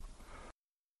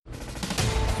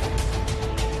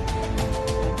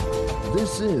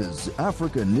This is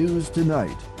Africa News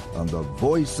Tonight on the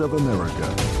Voice of America.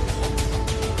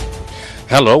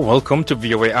 Hello, welcome to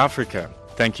VOA Africa.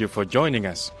 Thank you for joining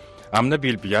us. I'm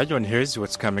Nabil Biayo, and here's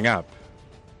what's coming up.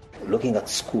 Looking at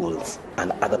schools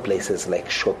and other places like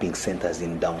shopping centers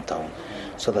in downtown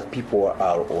so that people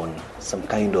are on some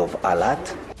kind of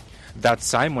alert. That's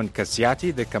Simon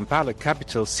Kasiati, the Kampala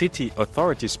Capital City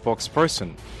Authority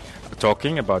spokesperson,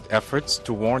 talking about efforts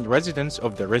to warn residents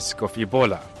of the risk of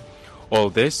Ebola. All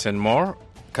this and more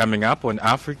coming up on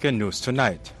Africa News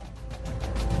Tonight.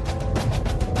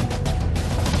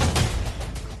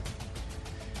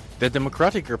 The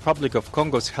Democratic Republic of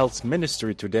Congo's Health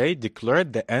Ministry today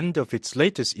declared the end of its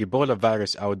latest Ebola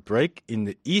virus outbreak in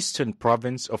the eastern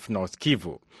province of North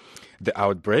Kivu. The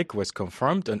outbreak was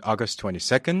confirmed on August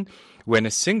 22nd when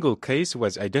a single case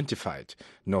was identified.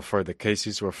 No further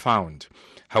cases were found.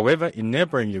 However, in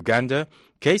neighboring Uganda,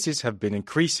 cases have been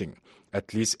increasing.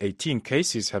 At least 18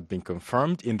 cases have been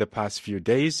confirmed in the past few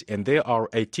days, and there are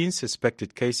 18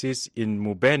 suspected cases in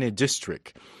Mubene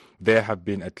district. There have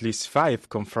been at least 5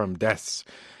 confirmed deaths.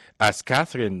 As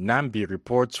Catherine Nambi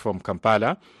reports from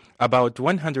Kampala, about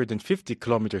 150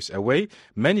 kilometers away,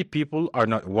 many people are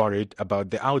not worried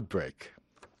about the outbreak.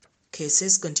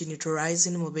 Cases continue to rise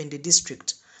in Mubende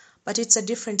district, but it's a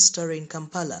different story in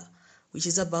Kampala, which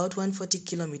is about 140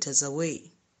 kilometers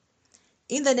away.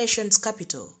 In the nation's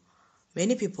capital,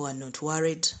 many people are not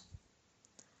worried.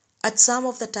 At some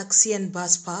of the taxi and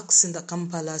bus parks in the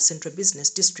Kampala Central Business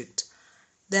District,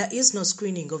 there is no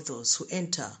screening of those who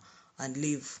enter and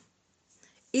leave.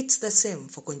 It's the same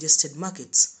for congested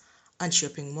markets and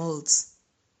shopping malls.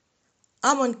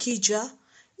 Amon Kija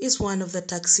is one of the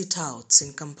taxi touts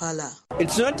in Kampala.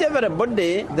 It's not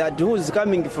everybody that who's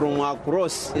coming from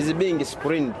across is being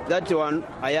screened. That one,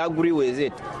 I agree with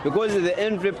it. Because the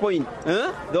entry point,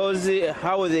 those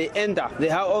how they enter, they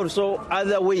have also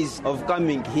other ways of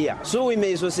coming here. So we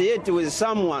may associate with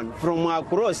someone from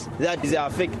across that is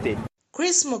affected.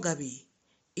 Chris Mugabe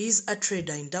is a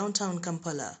trader in downtown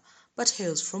Kampala but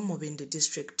hails from Mubende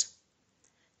district.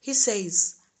 He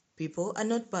says people are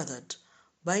not bothered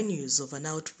by news of an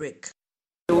outbreak.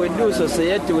 We do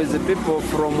associate with the people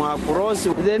from across.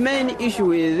 The main issue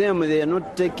with them, they are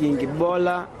not taking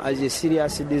Ebola as a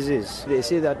serious disease. They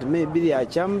say that maybe they are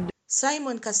charmed.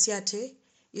 Simon Kasiate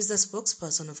is the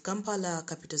spokesperson of Kampala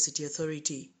Capital City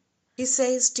Authority. He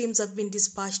says teams have been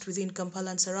dispatched within Kampala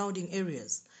and surrounding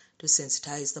areas to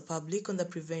sensitize the public on the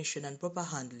prevention and proper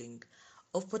handling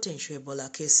of potential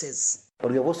Ebola cases. But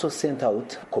we have also sent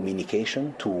out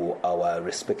communication to our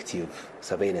respective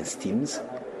surveillance teams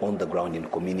on the ground in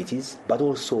communities, but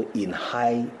also in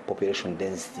high population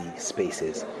density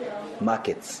spaces,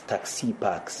 markets, taxi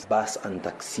parks, bus and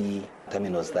taxi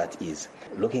terminals, that is,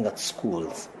 looking at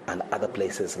schools and other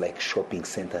places like shopping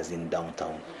centers in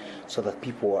downtown, so that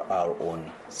people are on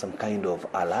some kind of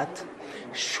alert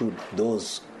should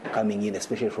those coming in,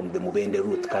 especially from the Mubende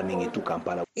route coming into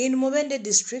Kampala. In Mubende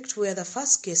district, where the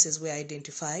first cases were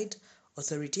identified,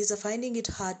 authorities are finding it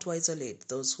hard to isolate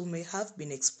those who may have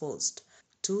been exposed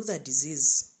to the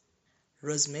disease.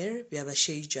 Rosemary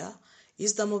Biabasheija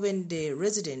is the Mubende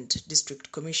resident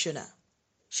district commissioner.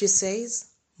 She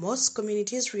says most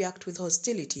communities react with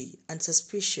hostility and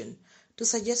suspicion to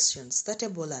suggestions that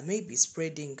Ebola may be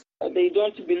spreading. They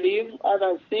don't believe.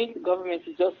 Others think the government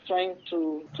is just trying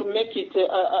to make it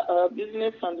a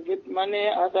business and get money.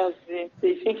 Others,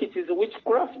 they think it is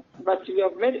witchcraft. But we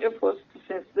have made efforts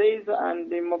to sensitize and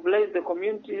mobilize the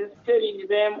communities, telling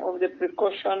them of the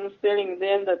precautions, telling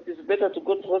them that it's better to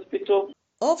go to hospital.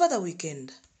 Over the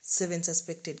weekend, 7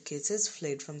 suspected cases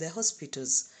fled from their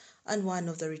hospitals, and one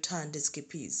of the returned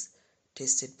escapees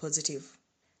tested positive.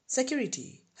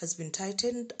 Security has been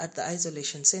tightened at the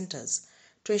isolation centers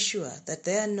to ensure that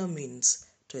there are no means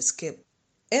to escape.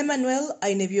 Emmanuel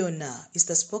Ainebiona is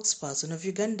the spokesperson of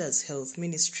Uganda's health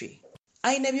ministry.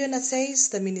 Ainebiona says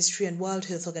the ministry and World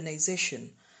Health Organization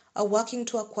are working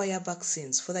to acquire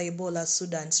vaccines for the Ebola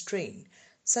Sudan strain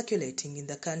circulating in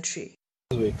the country.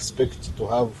 We expect to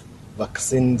have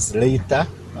vaccines later,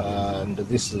 and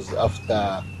this is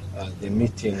after the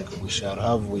meeting we shall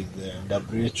have with the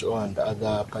WHO and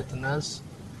other partners.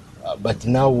 But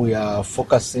now we are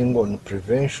focusing on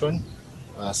prevention,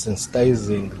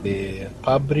 sensitizing the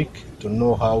public to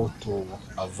know how to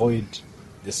avoid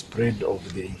the spread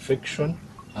of the infection,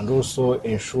 and also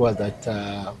ensure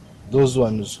that those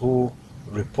ones who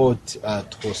report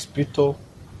at hospital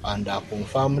and are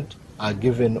confirmed are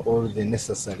given all the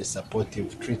necessary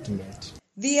supportive treatment.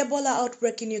 The Ebola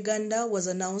outbreak in Uganda was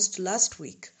announced last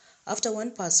week after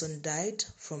one person died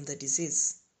from the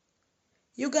disease.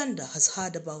 Uganda has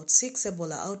had about 6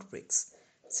 Ebola outbreaks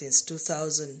since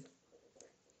 2000.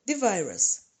 The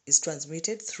virus is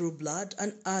transmitted through blood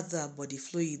and other body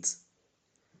fluids.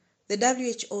 The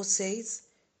WHO says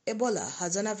Ebola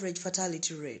has an average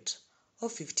fatality rate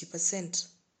of 50%.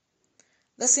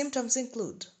 The symptoms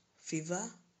include fever,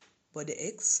 body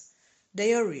aches,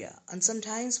 diarrhea, and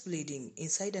sometimes bleeding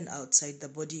inside and outside the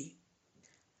body.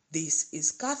 This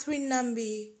is Catherine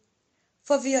Nambi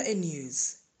for VOA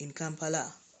News in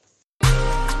Kampala.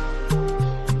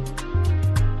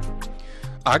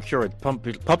 Accurate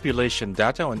population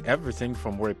data on everything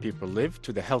from where people live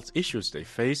to the health issues they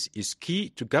face is key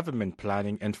to government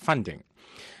planning and funding.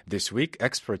 This week,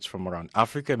 experts from around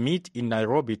Africa meet in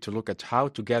Nairobi to look at how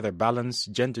to gather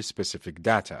balanced gender-specific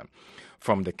data.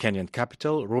 From the Kenyan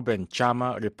capital, Ruben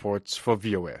Chama reports for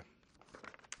VOA.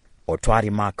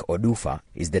 Otwari Mark Odufa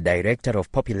is the Director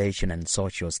of Population and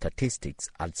Social Statistics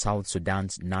at South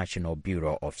Sudan's National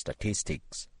Bureau of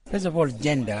Statistics. First of all,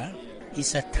 gender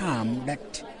is a term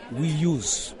that we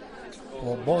use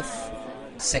for both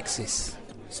sexes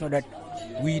so that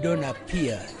we don't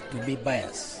appear to be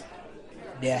biased.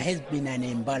 There has been an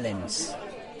imbalance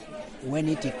when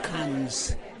it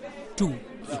comes to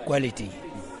equality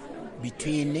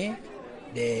between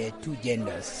the two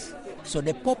genders. So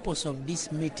the purpose of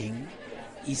this meeting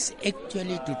is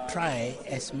actually to try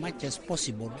as much as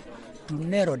possible to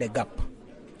narrow the gap,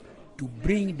 to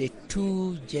bring the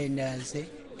two genders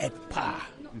at par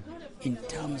in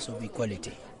terms of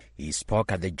equality. He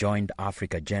spoke at the Joint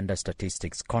Africa Gender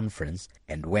Statistics Conference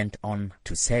and went on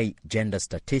to say gender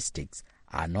statistics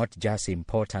are not just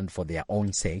important for their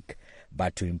own sake,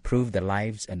 but to improve the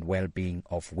lives and well-being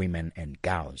of women and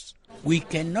girls. We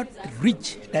cannot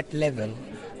reach that level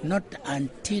not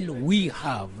until we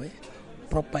have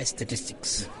proper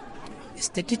statistics.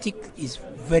 Statistics is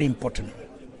very important,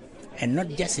 and not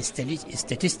just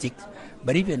statistics,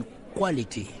 but even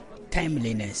quality,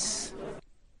 timeliness.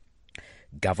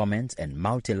 Governments and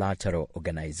multilateral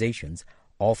organizations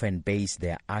often base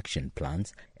their action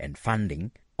plans and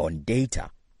funding on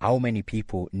data, how many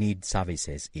people need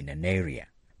services in an area.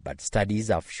 But studies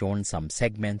have shown some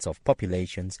segments of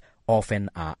populations often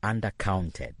are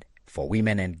undercounted. For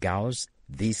women and girls,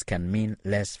 this can mean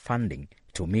less funding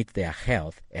to meet their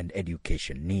health and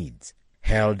education needs.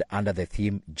 Held under the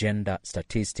theme Gender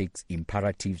Statistics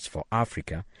Imperatives for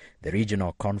Africa, the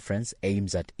regional conference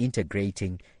aims at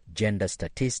integrating gender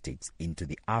statistics into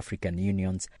the African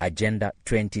Union's Agenda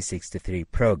 2063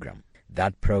 program.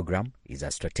 That program is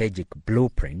a strategic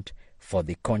blueprint for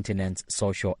the continent's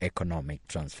socio-economic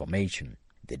transformation.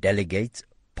 The delegates,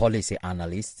 policy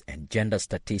analysts, and gender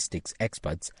statistics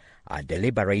experts are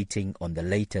deliberating on the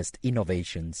latest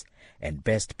innovations and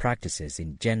best practices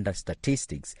in gender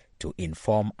statistics to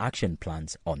inform action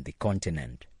plans on the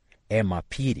continent. Emma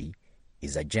Piri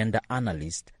is a gender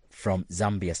analyst from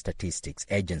Zambia Statistics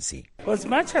Agency. As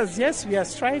much as, yes, we are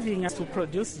striving to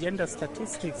produce gender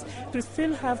statistics, we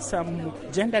still have some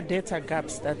gender data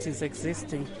gaps that is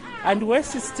existing. And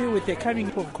worse is still with the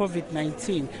coming of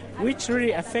COVID-19, which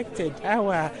really affected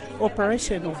our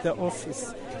operation of the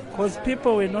office, because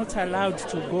people were not allowed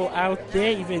to go out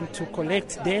there even to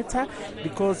collect data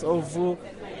because of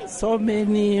so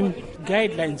many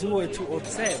guidelines we were to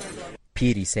observe.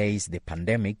 Piri says the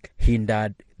pandemic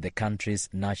hindered the country's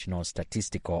National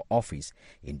Statistical Office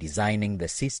in designing the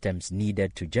systems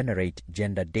needed to generate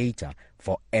gender data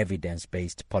for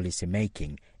evidence-based policy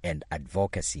making and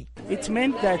advocacy. It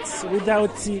meant that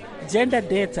without gender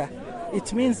data,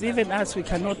 it means even us, we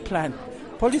cannot plan.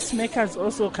 Policymakers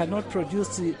also cannot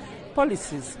produce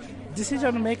policies.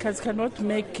 Decision makers cannot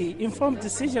make informed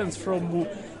decisions from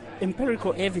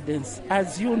empirical evidence.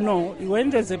 As you know, when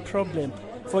there's a problem,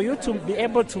 for you to be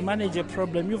able to manage a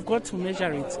problem, you've got to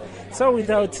measure it. So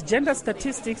without gender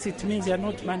statistics, it means you're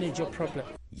not managing your problem.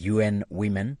 UN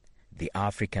Women, the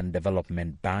African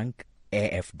Development Bank,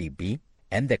 AFDB,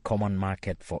 and the Common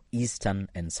Market for Eastern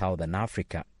and Southern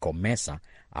Africa, COMESA,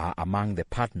 are among the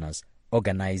partners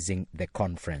organizing the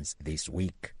conference this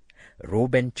week.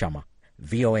 Ruben Chama,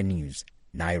 VOA News,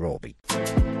 Nairobi.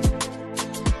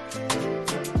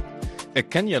 A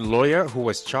Kenyan lawyer who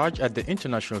was charged at the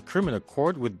International Criminal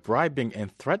Court with bribing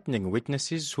and threatening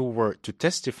witnesses who were to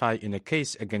testify in a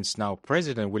case against now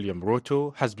President William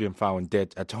Ruto has been found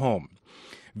dead at home.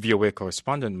 VOA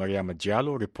correspondent Mariama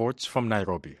Diallo reports from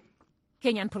Nairobi.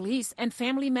 Kenyan police and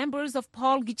family members of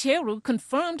Paul Gicheru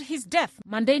confirmed his death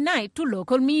Monday night to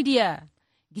local media.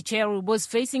 Gicheru was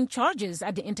facing charges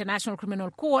at the International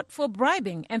Criminal Court for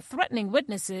bribing and threatening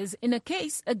witnesses in a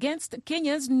case against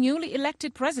Kenya's newly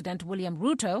elected President William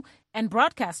Ruto and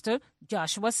broadcaster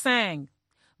Joshua Sang.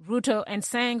 Ruto and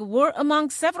Sang were among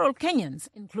several Kenyans,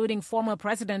 including former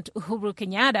President Uhuru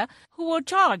Kenyatta, who were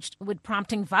charged with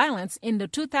prompting violence in the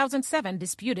 2007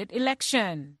 disputed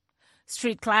election.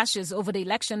 Street clashes over the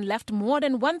election left more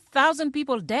than 1,000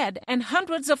 people dead and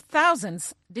hundreds of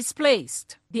thousands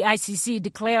displaced. The ICC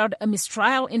declared a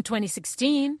mistrial in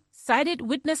 2016, cited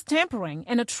witness tampering,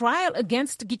 and a trial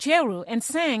against Gicheru and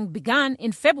Sang began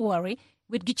in February,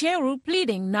 with Gicheru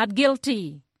pleading not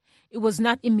guilty. It was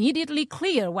not immediately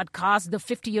clear what caused the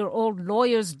 50-year-old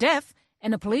lawyer's death,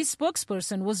 and a police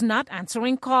spokesperson was not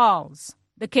answering calls.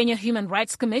 The Kenya Human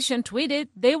Rights Commission tweeted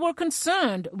they were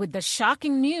concerned with the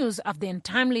shocking news of the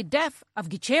untimely death of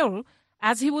Gicheru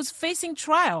as he was facing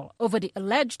trial over the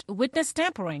alleged witness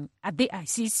tampering at the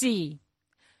ICC.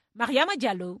 Mariama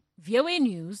Jallo, VOA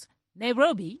News,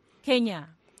 Nairobi, Kenya.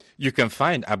 You can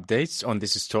find updates on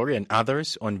this story and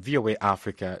others on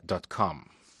voaafrica.com.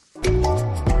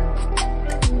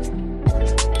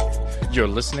 You're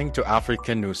listening to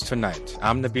African News Tonight.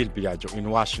 I'm Nabil Biagio in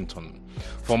Washington.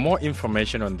 For more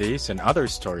information on this and other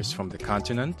stories from the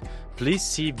continent, please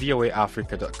see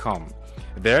voaafrica.com.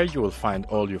 There you will find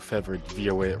all your favorite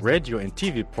VOA radio and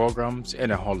TV programs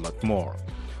and a whole lot more.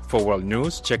 For world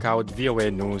news, check out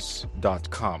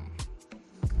voanews.com.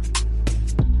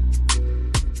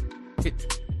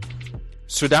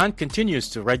 Sudan continues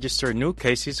to register new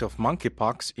cases of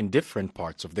monkeypox in different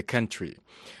parts of the country.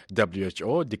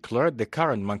 WHO declared the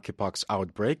current monkeypox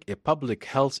outbreak a public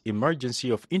health emergency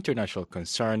of international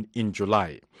concern in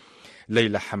July.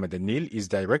 Leila Hamadanil is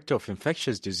Director of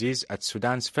Infectious Disease at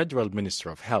Sudan's Federal Minister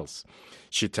of Health.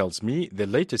 She tells me the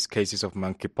latest cases of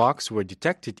monkeypox were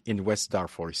detected in West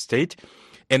Darfur State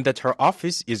and that her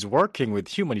office is working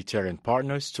with humanitarian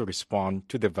partners to respond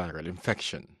to the viral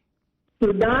infection.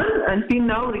 Sudan until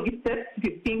now registered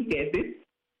 15 cases,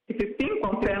 15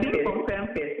 confirmed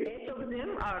cases. 8 of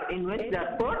them are in West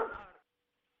Darfur,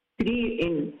 3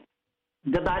 in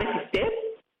Gabarif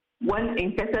State, 1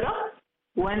 in Kasara,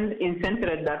 1 in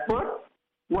Central Darfur,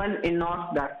 1 in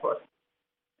North Darfur.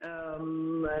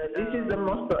 This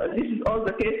is all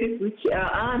the cases which,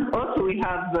 and also we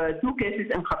have 2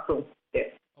 cases in Khartoum. Yes.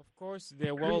 Of course,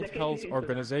 the World Health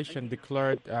Organization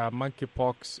declared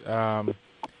monkeypox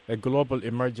a global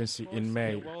emergency in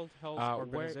May. Where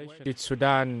did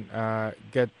Sudan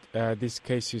get these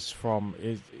cases from?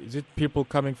 Is it people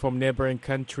coming from neighboring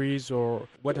countries, or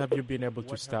what have you been able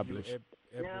to establish?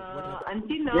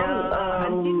 Until now,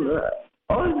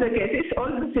 all the cases, all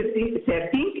the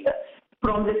 13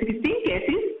 from the 16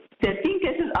 cases, 13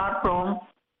 cases are from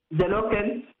the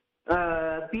local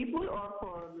people or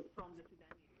from the Sudanese.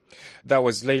 That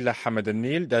was Leila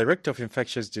Hamadanil, Director of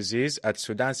Infectious Disease at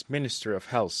Sudan's Ministry of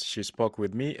Health. She spoke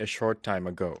with me a short time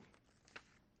ago.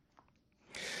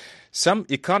 Some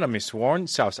economists warn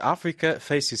South Africa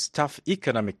faces tough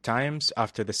economic times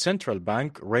after the central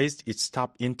bank raised its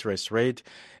top interest rate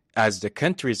as the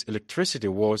country's electricity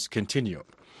wars continue.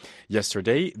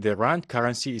 Yesterday, the rand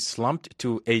currency slumped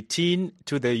to 18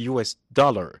 to the US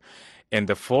dollar, and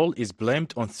the fall is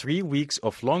blamed on 3 weeks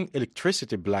of long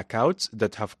electricity blackouts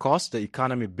that have cost the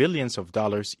economy billions of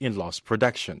dollars in lost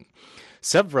production.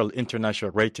 Several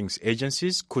international ratings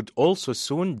agencies could also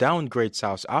soon downgrade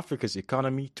South Africa's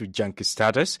economy to junkie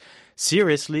status,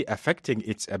 seriously affecting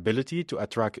its ability to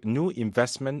attract new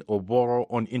investment or borrow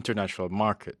on international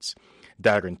markets.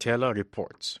 Darren Taylor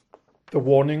reports. The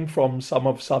warning from some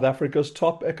of South Africa's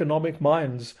top economic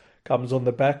minds comes on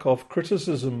the back of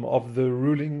criticism of the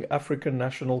ruling African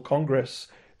National Congress,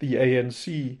 the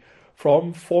ANC,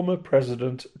 from former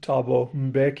President Thabo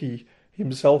Mbeki,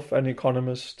 himself an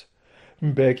economist.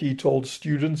 Mbeki told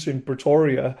students in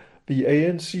Pretoria the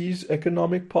ANC's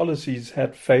economic policies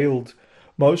had failed,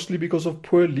 mostly because of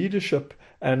poor leadership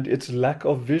and its lack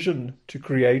of vision to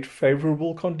create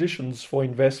favorable conditions for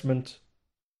investment.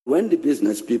 When the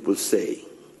business people say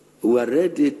we are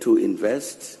ready to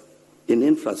invest in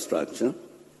infrastructure,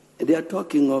 they are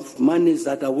talking of monies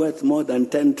that are worth more than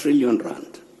 10 trillion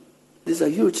rand. These are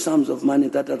huge sums of money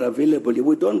that are available.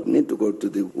 We don't need to go to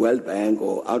the World Bank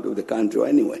or out of the country or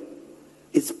anywhere.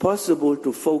 It's possible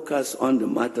to focus on the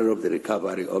matter of the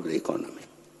recovery of the economy.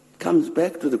 It comes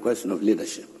back to the question of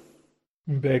leadership.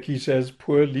 Mbeki says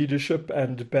poor leadership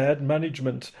and bad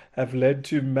management have led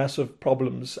to massive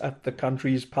problems at the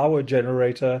country's power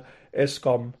generator,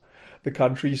 Eskom. The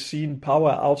country's seen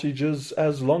power outages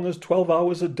as long as 12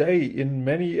 hours a day in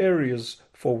many areas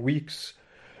for weeks.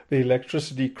 The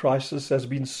electricity crisis has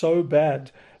been so bad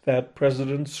that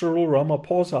President Cyril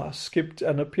Ramaphosa skipped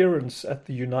an appearance at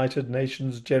the United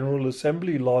Nations General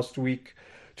Assembly last week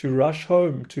to rush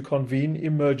home to convene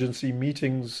emergency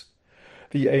meetings.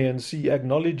 The ANC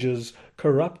acknowledges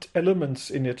corrupt elements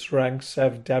in its ranks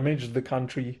have damaged the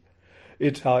country.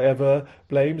 It, however,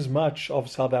 blames much of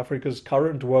South Africa's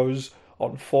current woes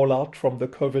on fallout from the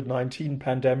COVID-19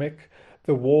 pandemic,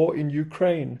 the war in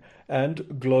Ukraine,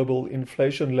 and global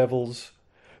inflation levels.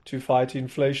 To fight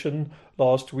inflation,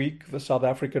 last week the South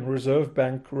African Reserve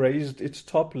Bank raised its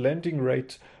top lending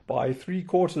rate by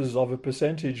 0.75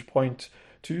 percentage point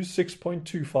to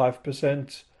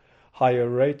 6.25%. Higher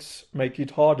rates make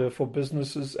it harder for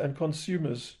businesses and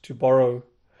consumers to borrow.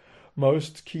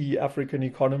 Most key African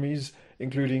economies,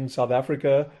 including South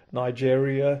Africa,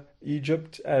 Nigeria,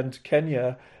 Egypt, and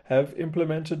Kenya, have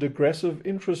implemented aggressive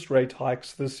interest rate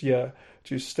hikes this year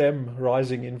to stem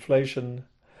rising inflation.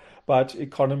 But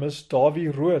economist Davie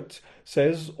Rood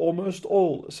says almost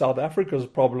all South Africa's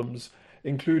problems,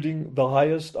 including the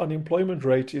highest unemployment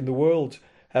rate in the world,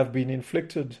 have been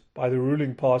inflicted by the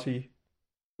ruling party.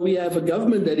 We have a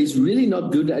government that is really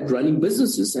not good at running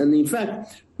businesses. And in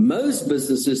fact, most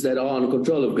businesses that are on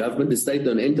control of government, the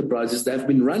state-owned enterprises, they have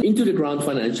been run into the ground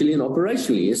financially and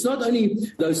operationally. It's not only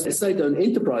those state-owned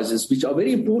enterprises, which are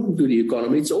very important to the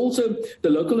economy, it's also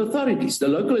the local authorities. The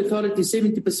local authorities,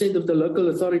 70% of the local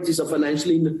authorities are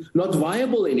financially not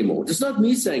viable anymore. It's not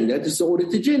me saying that, it's the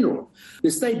Auditor General.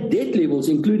 The state debt levels,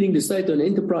 including the state-owned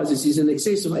enterprises, is in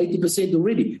excess of 80%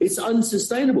 already. It's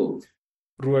unsustainable.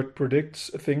 Rood predicts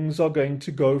things are going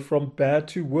to go from bad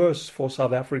to worse for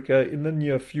South Africa in the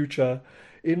near future,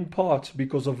 in part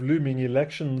because of looming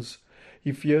elections.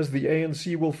 He fears the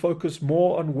ANC will focus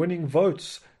more on winning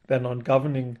votes than on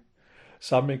governing.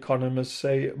 Some economists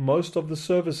say most of the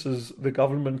services the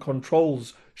government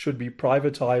controls should be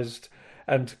privatized,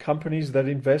 and companies that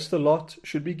invest a lot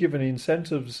should be given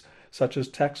incentives, such as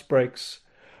tax breaks.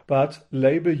 But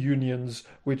labour unions,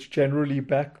 which generally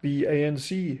back the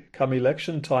ANC come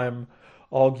election time,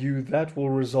 argue that will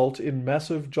result in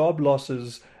massive job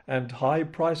losses and high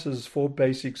prices for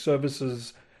basic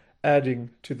services,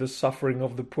 adding to the suffering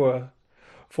of the poor.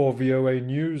 For VOA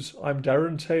News, I'm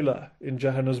Darren Taylor in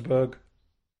Johannesburg.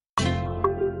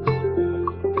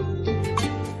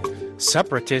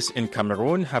 Separatists in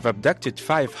Cameroon have abducted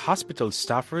 5 hospital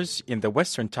staffers in the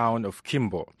western town of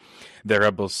Kimbo. The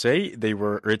rebels say they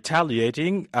were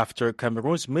retaliating after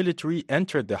Cameroon's military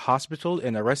entered the hospital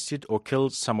and arrested or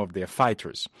killed some of their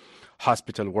fighters.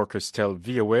 Hospital workers tell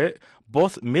VOA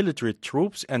both military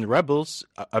troops and rebels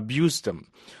abused them.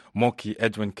 Moki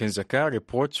Edwin Kinzaka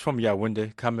reports from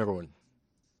Yaoundé, Cameroon.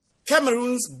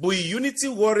 Cameroon's Bui Unity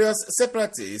Warriors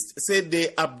separatists said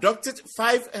they abducted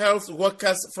 5 health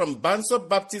workers from Banso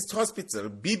Baptist Hospital,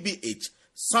 BBH,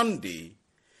 Sunday.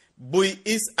 Bui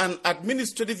is an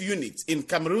administrative unit in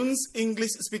Cameroon's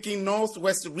English-speaking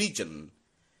Northwest region.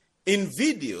 In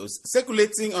videos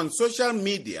circulating on social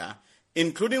media,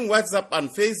 including WhatsApp and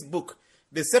Facebook,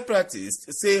 the separatists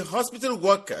say hospital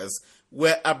workers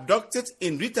were abducted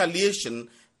in retaliation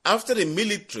after the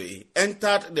military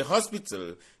entered the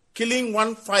hospital, killing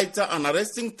 1 fighter and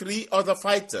arresting 3 other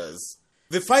fighters.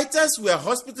 The fighters were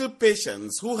hospital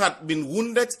patients who had been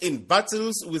wounded in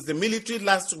battles with the military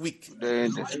last week. The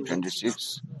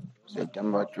 26th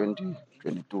September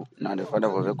 2022. Now the father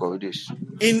was a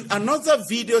COVID. In another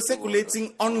video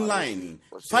circulating online,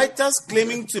 fighters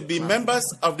claiming to be members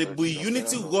of the Bui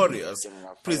Unity Warriors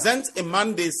present a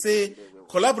man they say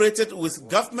collaborated with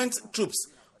government troops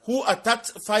who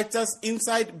attacked fighters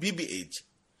inside BBH.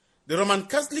 The Roman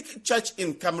Catholic Church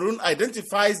in Cameroon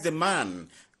identifies the man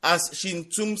as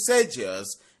Shintum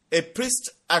Sergius, a priest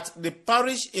at the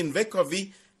parish in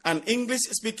Vekovi, an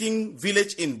English-speaking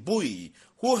village in Bui,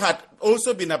 who had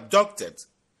also been abducted.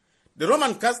 The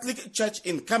Roman Catholic Church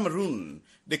in Cameroon,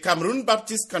 the Cameroon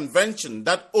Baptist Convention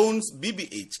that owns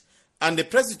BBH, and the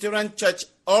Presbyterian Church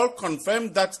all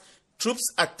confirmed that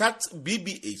troops attacked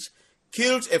BBH,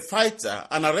 killed a fighter,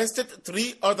 and arrested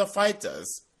 3 other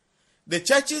fighters. The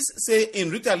churches say in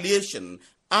retaliation,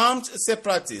 armed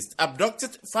separatists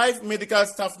abducted 5 medical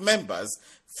staff members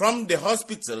from the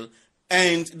hospital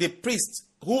and the priest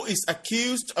who is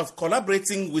accused of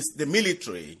collaborating with the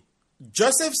military.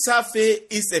 Joseph Safe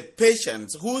is a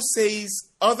patient who says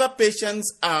other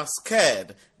patients are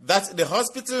scared that the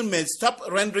hospital may stop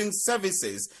rendering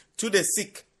services to the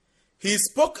sick. He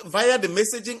spoke via the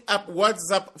messaging app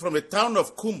WhatsApp from the town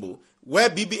of Kumbu, where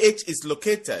BBH is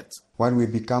located. What will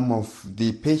become of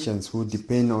the patients who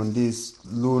depend on this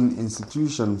lone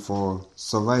institution for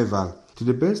survival? To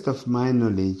the best of my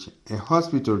knowledge, a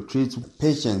hospital treats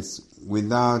patients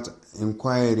without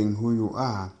inquiring who you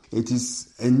are. It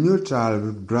is a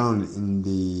neutral ground in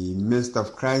the midst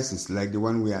of crisis like the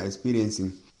one we are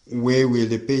experiencing. where will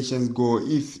the patient go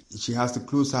if she has to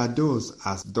close her doors,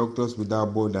 as Doctors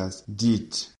Without Borders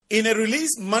did? In a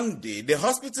release Monday, the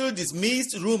hospital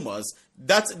dismissed rumors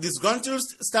that disgruntled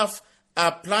staff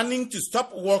are planning to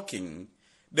stop working.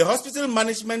 The hospital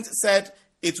management said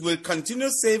it will continue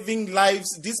saving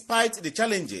lives despite the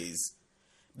challenges.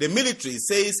 The military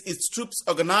says its troops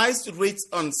organized raids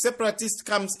on separatist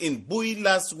camps in Bui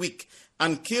last week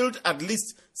and killed at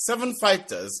least 7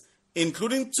 fighters,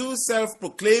 including 2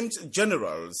 self-proclaimed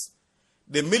generals.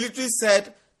 The military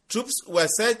said troops were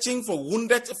searching for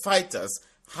wounded fighters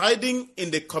hiding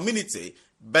in the community,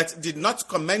 but did not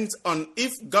comment on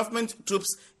if government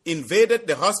troops invaded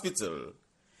the hospital.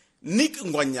 Nick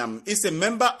Ngwanyam is a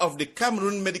member of the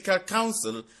Cameroon Medical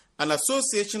Council, an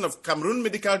association of Cameroon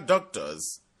medical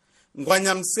doctors.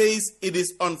 Ngwanyam says it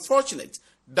is unfortunate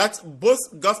that both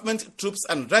government troops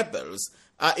and rebels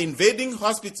are invading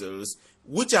hospitals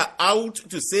which are out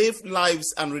to save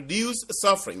lives and reduce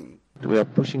suffering. We are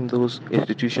pushing those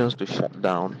institutions to shut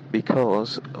down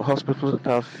because hospital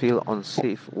staff feel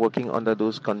unsafe working under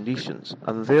those conditions,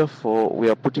 and therefore we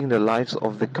are putting the lives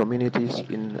of the communities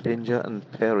in danger and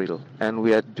peril, and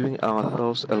we are doing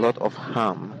ourselves a lot of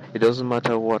harm. It doesn't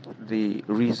matter what the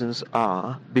reasons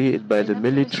are, be it by the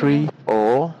military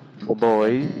or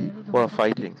boys who are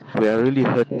fighting. We are really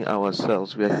hurting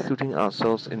ourselves. We are shooting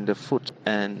ourselves in the foot,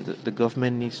 and the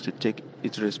government needs to take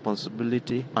its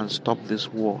responsibility and stop this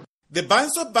war. The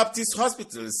Banso Baptist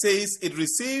Hospital says it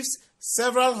receives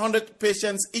several hundred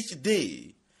patients each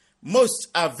day. Most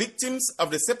are victims of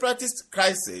the separatist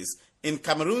crisis in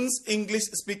Cameroon's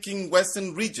English-speaking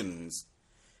western regions.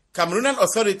 Cameroonian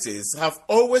authorities have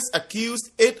always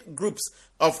accused 8 groups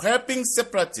of helping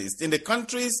separatists in the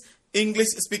country's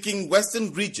English-speaking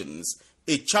western regions,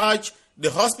 a charge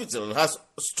the hospital has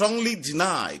strongly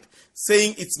denied,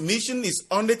 saying its mission is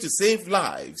only to save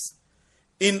lives.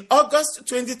 In August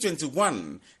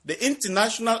 2021, the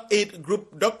international aid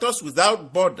group Doctors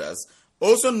Without Borders,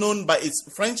 also known by its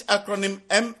French acronym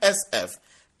MSF,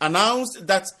 announced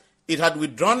that it had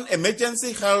withdrawn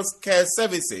emergency health care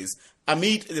services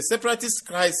amid the separatist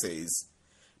crisis.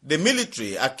 The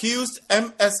military accused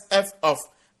MSF of,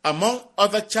 among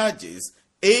other charges,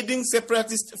 aiding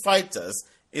separatist fighters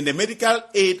in the medical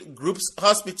aid group's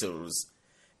hospitals.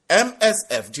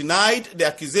 MSF denied the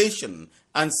accusation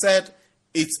and said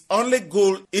its only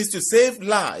goal is to save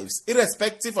lives,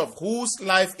 irrespective of whose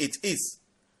life it is.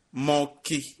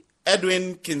 Moki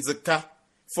Edwin Kinzeka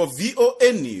for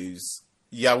VOA News,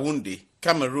 Yaoundé,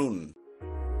 Cameroon.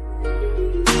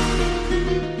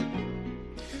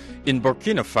 In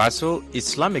Burkina Faso,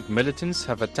 Islamic militants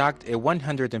have attacked a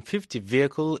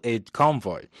 150-vehicle aid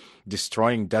convoy,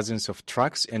 destroying dozens of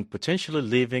trucks and potentially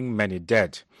leaving many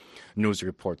dead. News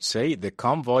reports say the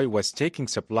convoy was taking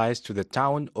supplies to the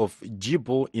town of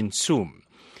Djibo in Soum.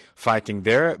 Fighting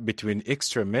there between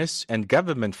extremists and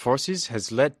government forces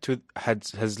has led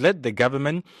the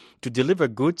government to deliver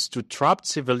goods to trapped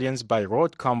civilians by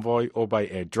road convoy or by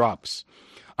airdrops.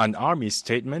 An army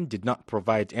statement did not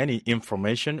provide any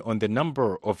information on the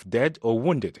number of dead or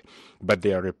wounded, but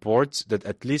there are reports that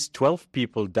at least 12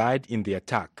 people died in the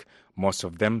attack, most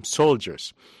of them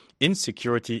soldiers.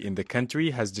 Insecurity in the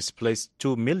country has displaced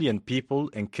 2 million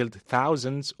people and killed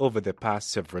thousands over the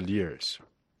past several years.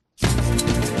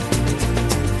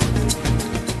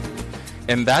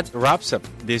 And that wraps up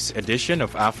this edition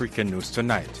of African News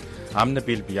Tonight. I'm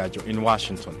Nabil Biagio in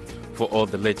Washington. For all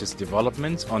the latest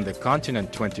developments on the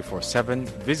continent 24/7,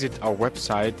 visit our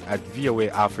website at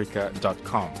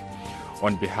voaafrica.com.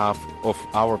 On behalf of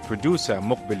our producer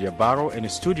Mokbil Yabaro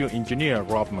and studio engineer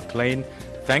Rob McLean,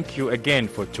 thank you again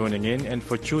for tuning in and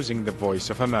for choosing the Voice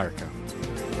of America.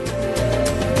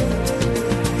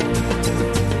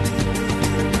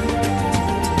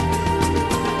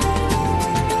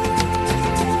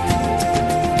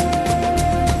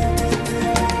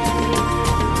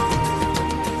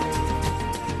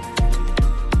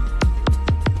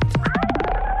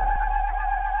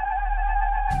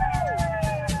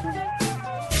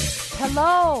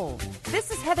 Hello,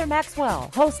 this is Heather Maxwell,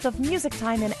 host of Music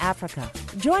Time in Africa.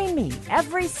 Join me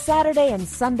every Saturday and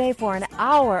Sunday for an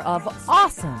hour of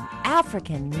awesome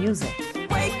African music.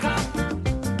 Wake up,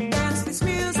 dance this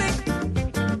music.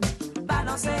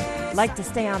 Like to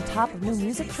stay on top of new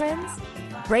music trends?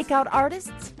 Breakout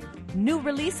artists? New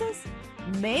releases?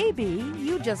 Maybe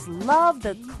you just love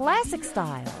the classic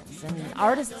styles and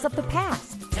artists of the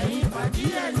past.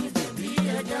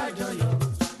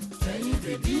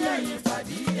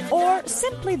 Or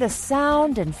simply the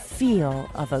sound and feel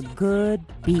of a good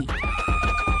beat.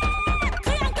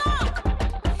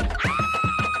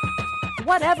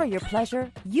 Whatever your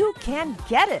pleasure, you can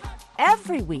get it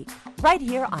every week, right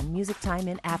here on Music Time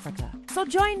in Africa. So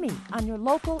join me on your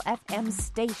local FM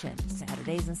station, Saturdays and